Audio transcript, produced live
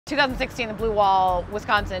2016, the blue wall,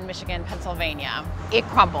 Wisconsin, Michigan, Pennsylvania, it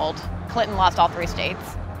crumbled. Clinton lost all 3 states.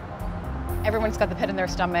 Everyone's got the pit in their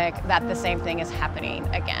stomach that the same thing is happening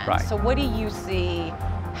again. Right. So what do you see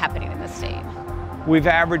happening in this state? We've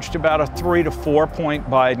averaged about a 3 to 4 point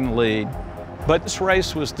Biden lead, but this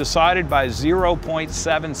race was decided by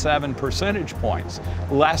 0.77 percentage points,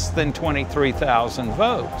 less than 23,000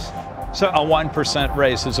 votes. So a 1%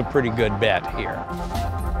 race is a pretty good bet here.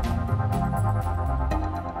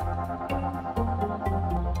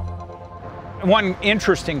 One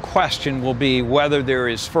interesting question will be whether there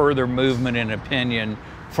is further movement in opinion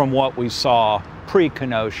from what we saw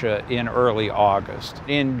pre-Kenosha in early August.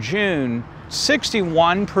 In June,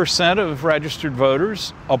 61% of registered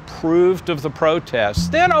voters approved of the protests.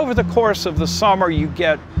 Then over the course of the summer, you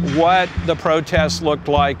get what the protests looked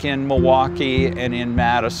like in Milwaukee and in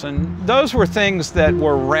Madison. Those were things that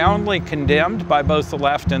were roundly condemned by both the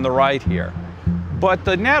left and the right here. But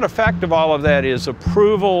the net effect of all of that is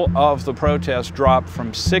approval of the protest dropped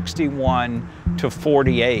from 61 to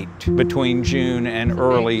 48 between June and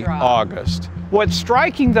early August. What's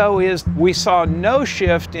striking, though, is we saw no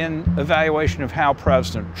shift in evaluation of how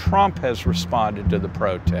President Trump has responded to the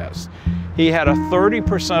protests. He had a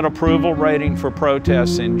 30% approval rating for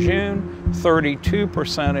protests in June,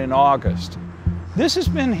 32% in August. This has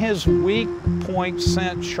been his weak point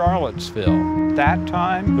since Charlottesville. That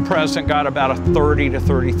time, the president got about a 30 to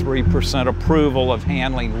 33% approval of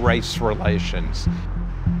handling race relations.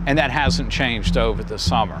 And that hasn't changed over the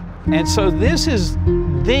summer. And so this is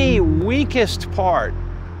the weakest part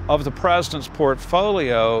of the president's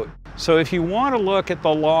portfolio. So if you want to look at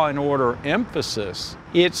the law and order emphasis,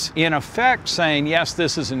 it's in effect saying, yes,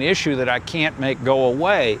 this is an issue that I can't make go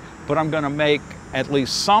away, but I'm going to make at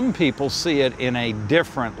least some people see it in a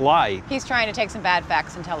different light. He's trying to take some bad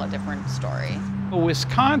facts and tell a different story.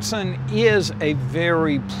 Wisconsin is a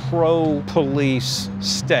very pro-police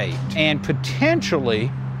state and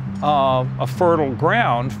potentially a fertile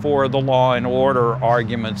ground for the law and order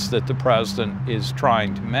arguments that the president is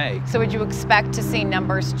trying to make. So would you expect to see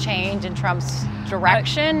numbers change in Trump's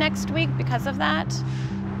direction next week because of that?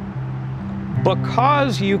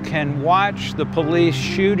 Because you can watch the police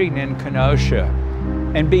shooting in Kenosha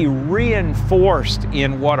and be reinforced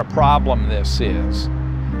in what a problem this is,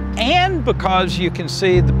 and because you can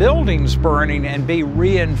see the buildings burning and be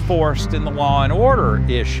reinforced in the law and order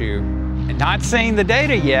issue. Not seeing the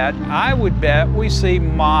data yet, I would bet we see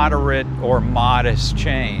moderate or modest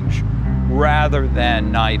change rather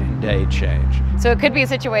than night and day change. So it could be a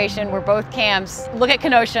situation where both camps look at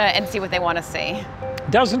Kenosha and see what they want to see.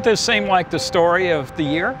 Doesn't this seem like the story of the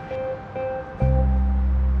year?